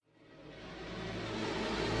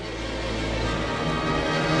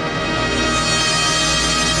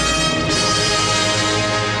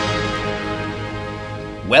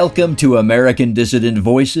Welcome to American Dissident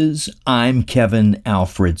Voices. I'm Kevin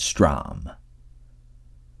Alfred Strom.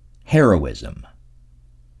 Heroism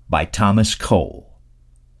by Thomas Cole.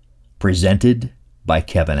 Presented by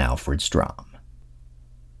Kevin Alfred Strom.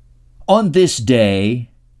 On this day,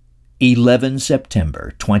 11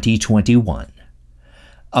 September 2021,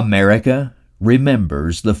 America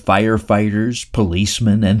remembers the firefighters,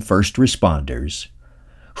 policemen, and first responders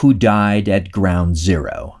who died at Ground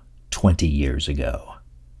Zero 20 years ago.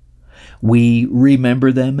 We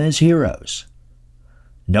remember them as heroes.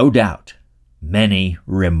 No doubt, many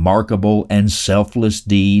remarkable and selfless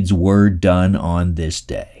deeds were done on this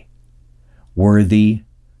day, worthy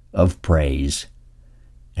of praise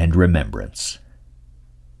and remembrance.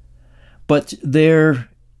 But there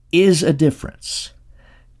is a difference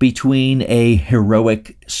between a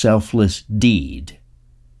heroic, selfless deed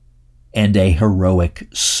and a heroic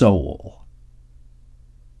soul,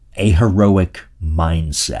 a heroic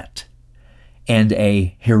mindset, and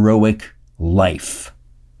a heroic life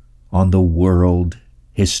on the world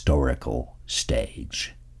historical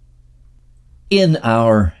stage. In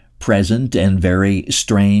our present and very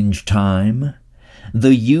strange time,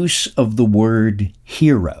 the use of the word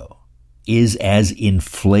hero is as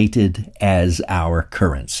inflated as our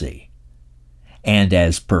currency, and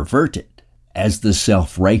as perverted as the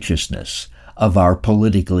self-righteousness of our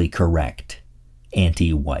politically correct,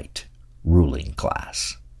 anti-white ruling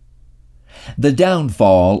class. The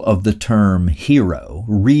downfall of the term hero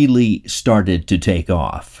really started to take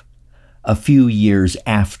off a few years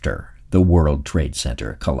after the World Trade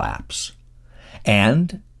Center collapse.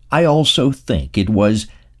 And I also think it was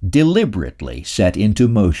deliberately set into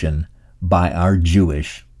motion by our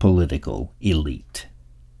Jewish political elite.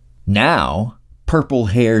 Now,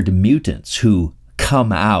 purple-haired mutants who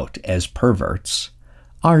come out as perverts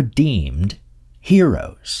are deemed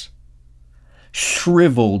heroes.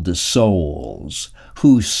 Shriveled souls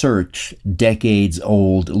who search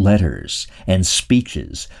decades-old letters and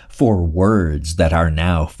speeches for words that are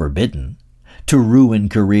now forbidden to ruin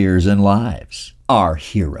careers and lives are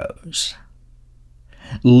heroes.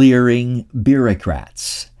 Leering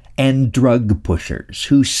bureaucrats and drug pushers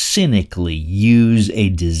who cynically use a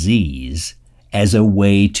disease as a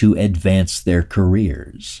way to advance their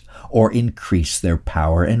careers or increase their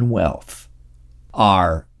power and wealth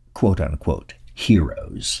are, quote-unquote,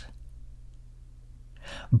 heroes.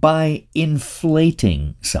 By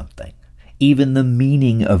inflating something, even the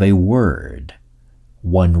meaning of a word,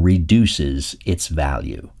 one reduces its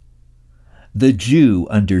value. The Jew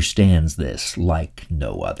understands this like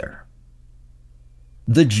no other.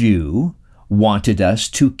 The Jew wanted us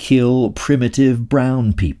to kill primitive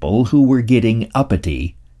brown people who were getting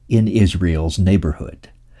uppity in Israel's neighborhood.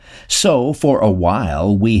 So, for a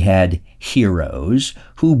while, we had heroes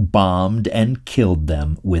who bombed and killed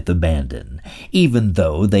them with abandon, even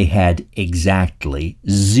though they had exactly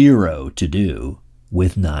zero to do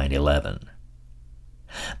with 9/11.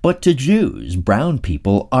 But to Jews, brown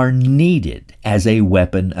people are needed as a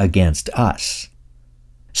weapon against us.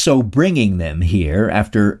 So bringing them here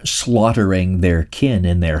after slaughtering their kin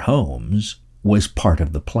in their homes was part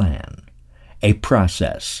of the plan, a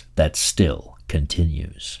process that still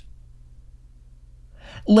continues.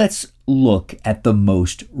 Let's look at the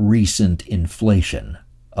most recent inflation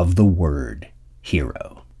of the word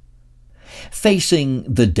hero. Facing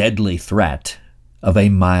the deadly threat of a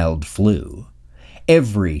mild flu,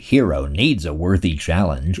 every hero needs a worthy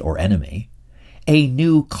challenge or enemy. A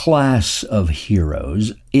new class of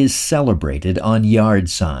heroes is celebrated on yard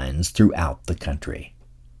signs throughout the country.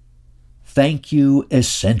 Thank you,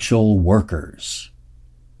 essential workers.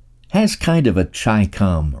 Has kind of a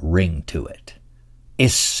Chi-Com ring to it.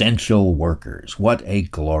 Essential workers, what a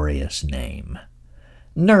glorious name.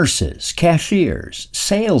 Nurses, cashiers,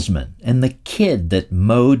 salesmen, and the kid that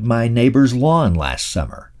mowed my neighbor's lawn last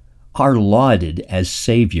summer are lauded as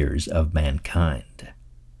saviors of mankind.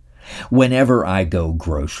 Whenever I go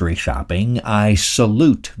grocery shopping, I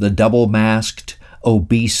salute the double-masked,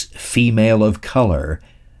 obese female of color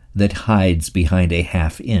that hides behind a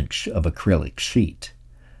half-inch of acrylic sheet.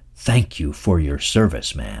 Thank you for your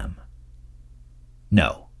service, ma'am.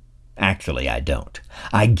 No, actually I don't.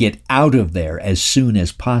 I get out of there as soon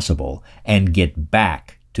as possible and get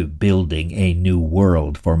back to building a new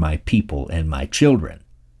world for my people and my children,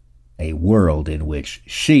 a world in which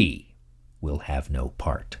she will have no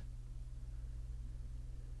part.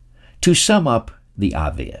 To sum up the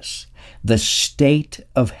obvious, the state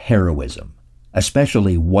of heroism,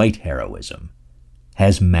 especially white heroism,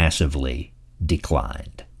 has massively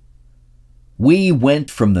declined. We went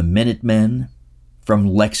from the Minutemen, from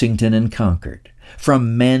Lexington and Concord,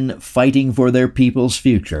 from men fighting for their people's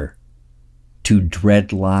future to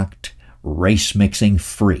dreadlocked, race-mixing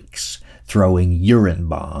freaks throwing urine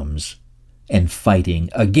bombs and fighting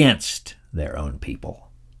against their own people,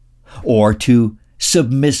 or to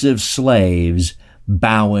submissive slaves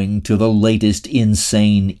bowing to the latest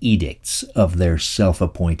insane edicts of their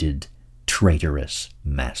self-appointed traitorous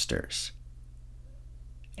masters.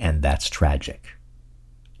 And that's tragic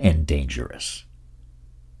and dangerous.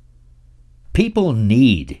 People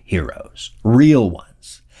need heroes, real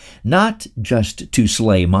ones, not just to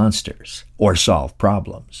slay monsters or solve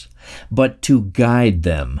problems, but to guide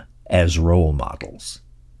them as role models.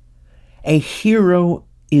 A hero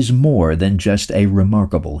is more than just a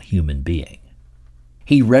remarkable human being.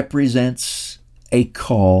 He represents a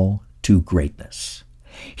call to greatness.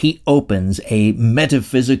 He opens a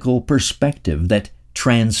metaphysical perspective that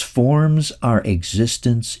transforms our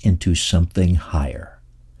existence into something higher.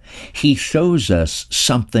 He shows us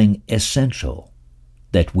something essential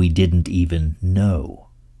that we didn't even know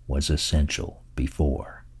was essential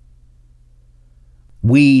before.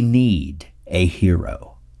 We need a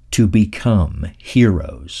hero to become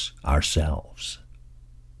heroes ourselves.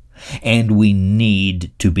 And we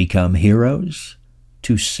need to become heroes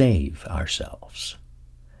to save ourselves.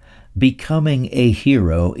 Becoming a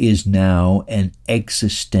hero is now an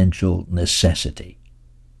existential necessity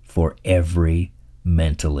for every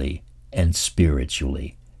mentally and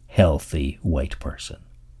spiritually healthy white person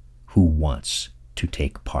who wants to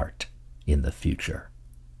take part in the future.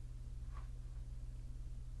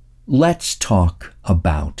 Let's talk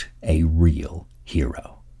about a real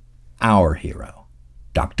hero. Our hero,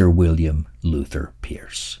 Dr. William Luther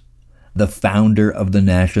Pierce, the founder of the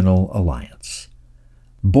National Alliance.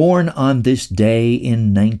 Born on this day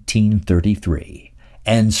in 1933,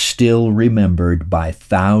 and still remembered by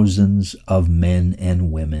thousands of men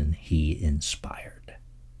and women he inspired.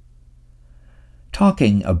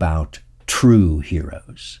 Talking about true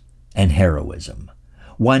heroes and heroism,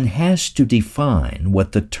 one has to define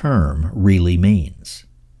what the term really means.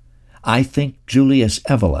 I think Julius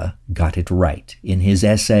Evola got it right in his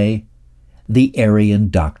essay, The Aryan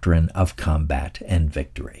Doctrine of Combat and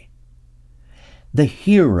Victory. The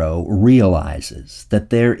hero realizes that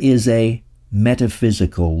there is a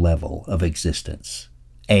metaphysical level of existence,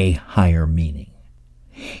 a higher meaning.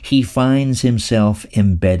 He finds himself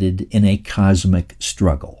embedded in a cosmic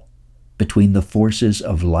struggle between the forces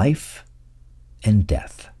of life and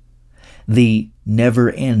death, the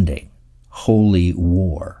never-ending holy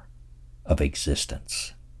war of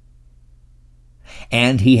existence.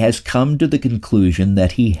 And he has come to the conclusion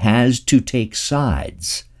that he has to take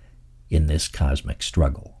sides in this cosmic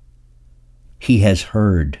struggle. He has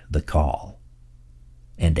heard the call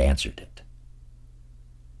and answered it.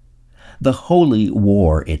 The holy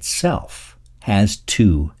war itself has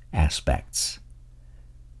two aspects.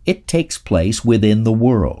 It takes place within the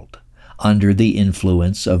world, under the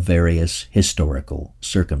influence of various historical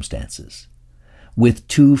circumstances, with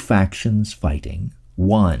two factions fighting.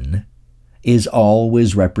 One is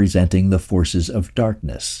always representing the forces of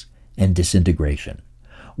darkness and disintegration,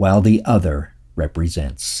 while the other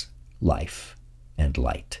represents life and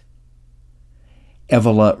light.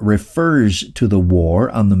 Evola refers to the war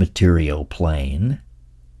on the material plane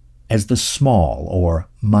as the small or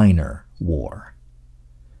minor war.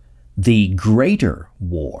 The greater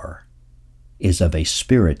war is of a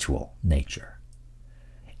spiritual nature.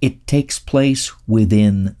 It takes place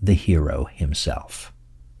within the hero himself.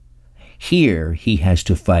 Here he has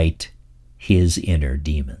to fight his inner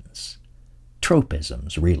demons,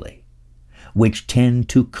 tropisms really, which tend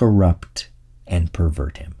to corrupt and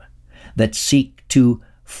pervert him, that seek to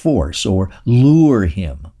force or lure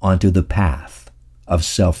him onto the path of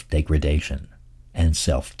self-degradation and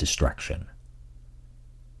self-destruction.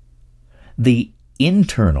 The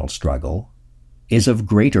internal struggle is of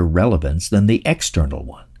greater relevance than the external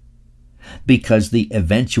one, because the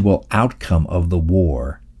eventual outcome of the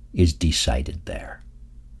war is decided there.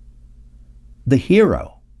 The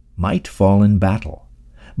hero might fall in battle,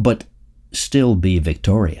 but still be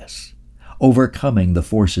victorious, overcoming the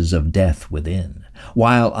forces of death within,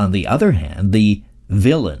 while on the other hand, the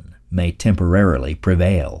villain may temporarily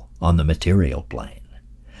prevail on the material plane,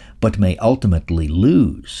 but may ultimately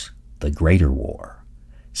lose the greater war,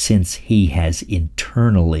 since he has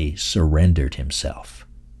internally surrendered himself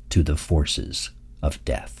to the forces of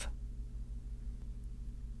death.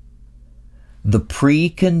 The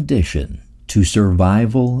precondition to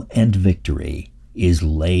survival and victory is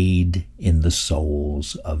laid in the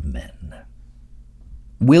souls of men.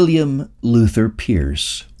 William Luther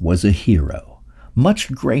Pierce was a hero,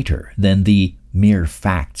 much greater than the mere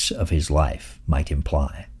facts of his life might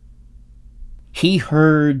imply. He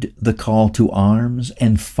heard the call to arms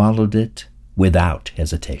and followed it without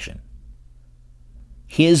hesitation.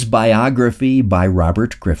 His biography by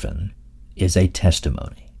Robert Griffin is a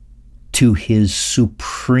testimony to his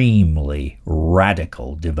supremely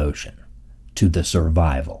radical devotion to the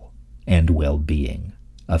survival and well-being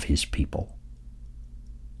of his people.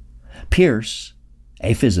 Pierce,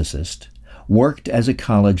 a physicist, worked as a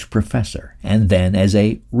college professor and then as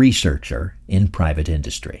a researcher in private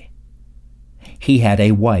industry. He had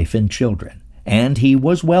a wife and children, and he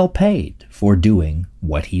was well paid for doing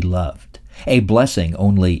what he loved, a blessing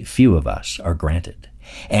only few of us are granted,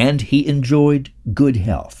 and he enjoyed good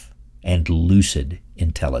health and lucid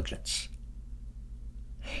intelligence.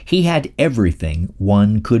 He had everything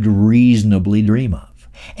one could reasonably dream of,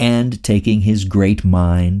 and taking his great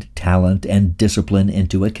mind, talent, and discipline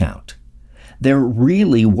into account, there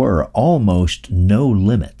really were almost no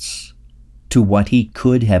limits to what he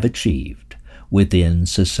could have achieved within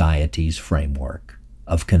society's framework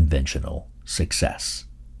of conventional success.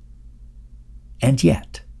 And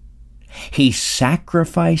yet, he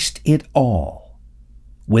sacrificed it all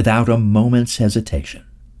without a moment's hesitation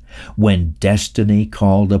when destiny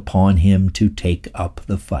called upon him to take up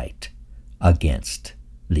the fight against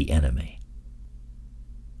the enemy.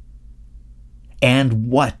 And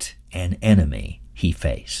what an enemy he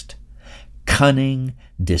faced! Cunning,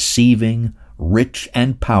 deceiving, rich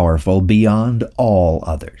and powerful beyond all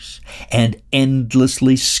others, and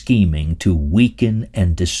endlessly scheming to weaken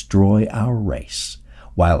and destroy our race,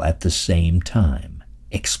 while at the same time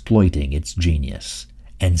exploiting its genius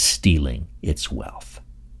and stealing its wealth.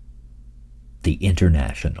 The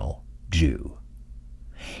International Jew.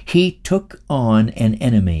 He took on an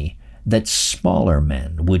enemy that smaller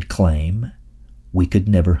men would claim we could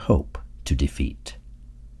never hope to defeat.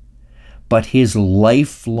 But his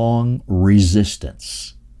lifelong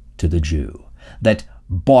resistance to the Jew, that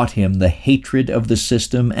bought him the hatred of the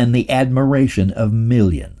system and the admiration of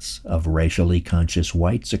millions of racially conscious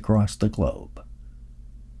whites across the globe,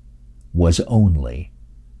 was only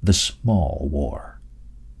the small war.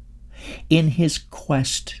 In his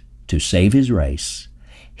quest to save his race,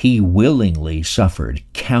 he willingly suffered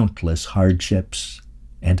countless hardships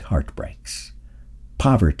and heartbreaks,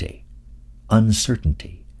 poverty,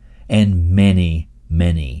 uncertainty, and many,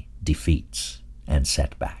 many defeats and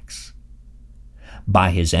setbacks. By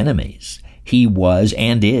his enemies, he was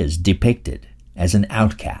and is depicted as an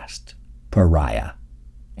outcast, pariah,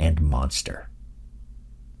 and monster.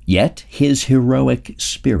 Yet his heroic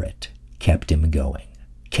spirit kept him going,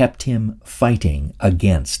 kept him fighting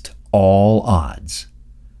against all odds,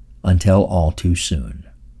 until all too soon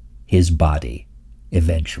his body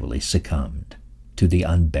eventually succumbed to the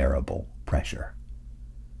unbearable pressure.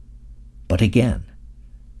 But again,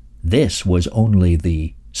 this was only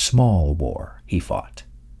the small war he fought.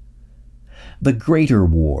 The greater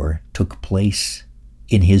war took place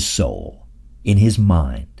in his soul, in his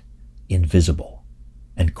mind, invisible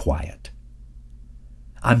and quiet.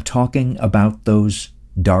 I'm talking about those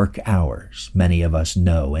dark hours many of us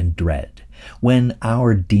know and dread, when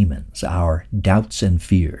our demons, our doubts and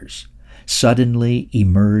fears, suddenly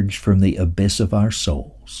emerge from the abyss of our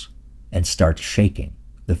souls and start shaking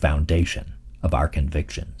the foundation of our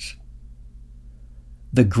convictions.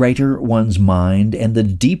 The greater one's mind and the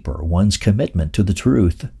deeper one's commitment to the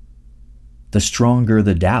truth, the stronger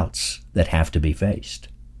the doubts that have to be faced.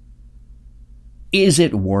 Is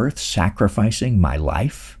it worth sacrificing my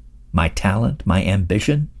life, my talent, my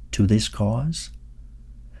ambition to this cause?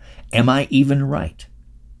 Am I even right?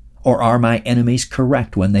 Or are my enemies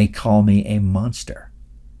correct when they call me a monster?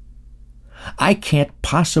 I can't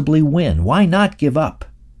possibly win. Why not give up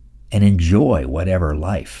and enjoy whatever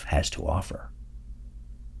life has to offer?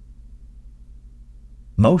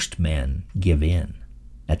 Most men give in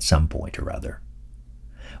at some point or other.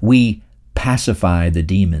 We pacify the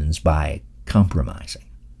demons by compromising,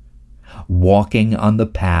 walking on the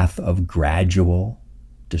path of gradual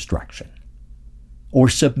destruction, or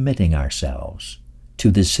submitting ourselves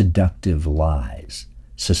to the seductive lies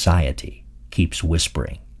society keeps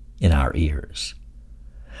whispering in our ears,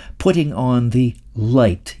 putting on the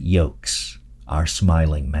light yokes our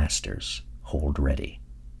smiling masters hold ready.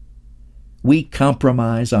 We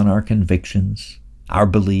compromise on our convictions, our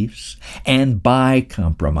beliefs, and by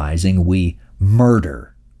compromising we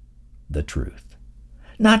murder the truth.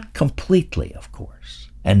 Not completely, of course,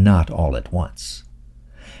 and not all at once.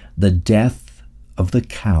 The death of the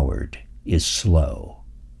coward is slow,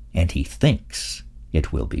 and he thinks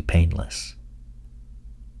it will be painless.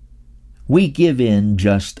 We give in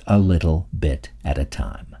just a little bit at a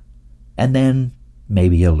time, and then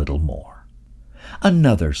maybe a little more.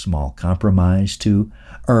 Another small compromise to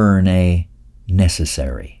earn a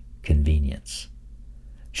necessary convenience.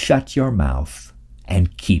 Shut your mouth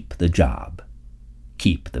and keep the job.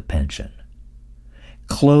 Keep the pension.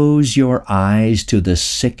 Close your eyes to the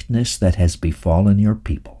sickness that has befallen your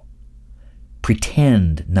people.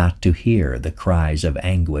 Pretend not to hear the cries of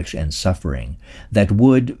anguish and suffering that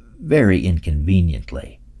would, very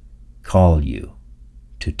inconveniently, call you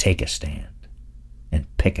to take a stand and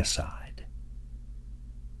pick a side.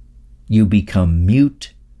 You become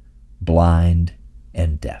mute, blind,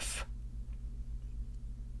 and deaf.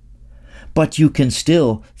 But you can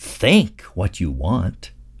still think what you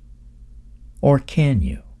want. Or can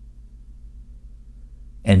you?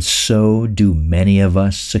 And so do many of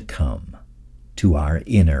us succumb to our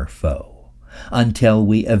inner foe until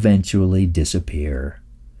we eventually disappear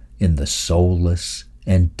in the soulless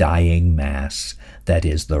and dying mass that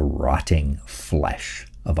is the rotting flesh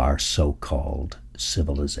of our so-called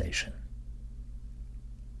civilization.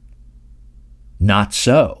 Not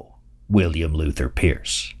so William Luther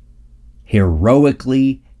Pierce.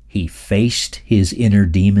 Heroically, he faced his inner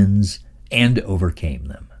demons and overcame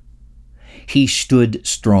them. He stood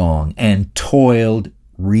strong and toiled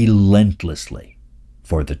relentlessly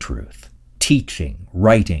for the truth, teaching,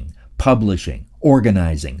 writing, publishing,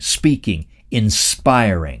 organizing, speaking,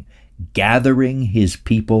 inspiring, gathering his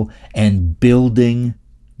people, and building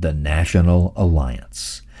the National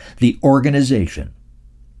Alliance, the organization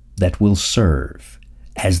that will serve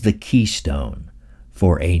as the keystone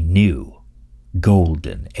for a new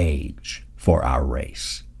golden age for our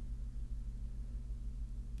race.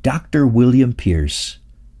 Dr. William Pierce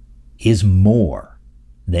is more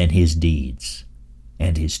than his deeds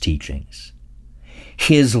and his teachings.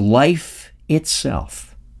 His life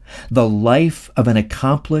itself, the life of an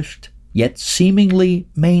accomplished yet seemingly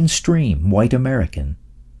mainstream white American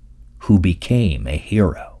who became a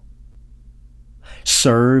hero,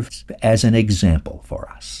 served as an example for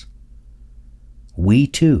us. We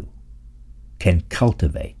too can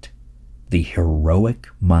cultivate the heroic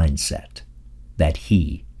mindset that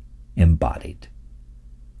he embodied.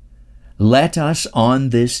 Let us on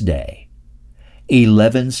this day,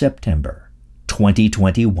 11 September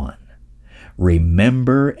 2021,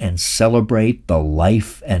 remember and celebrate the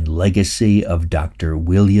life and legacy of Dr.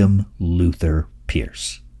 William Luther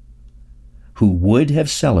Pierce, who would have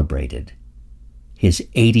celebrated his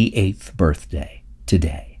 88th birthday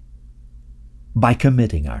today by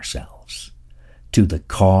committing ourselves to the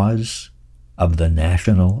cause of the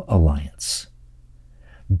National Alliance,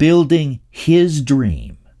 building his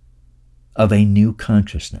dream of a new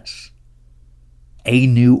consciousness, a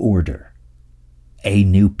new order, a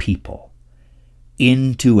new people,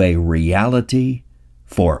 into a reality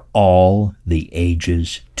for all the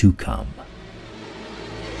ages to come.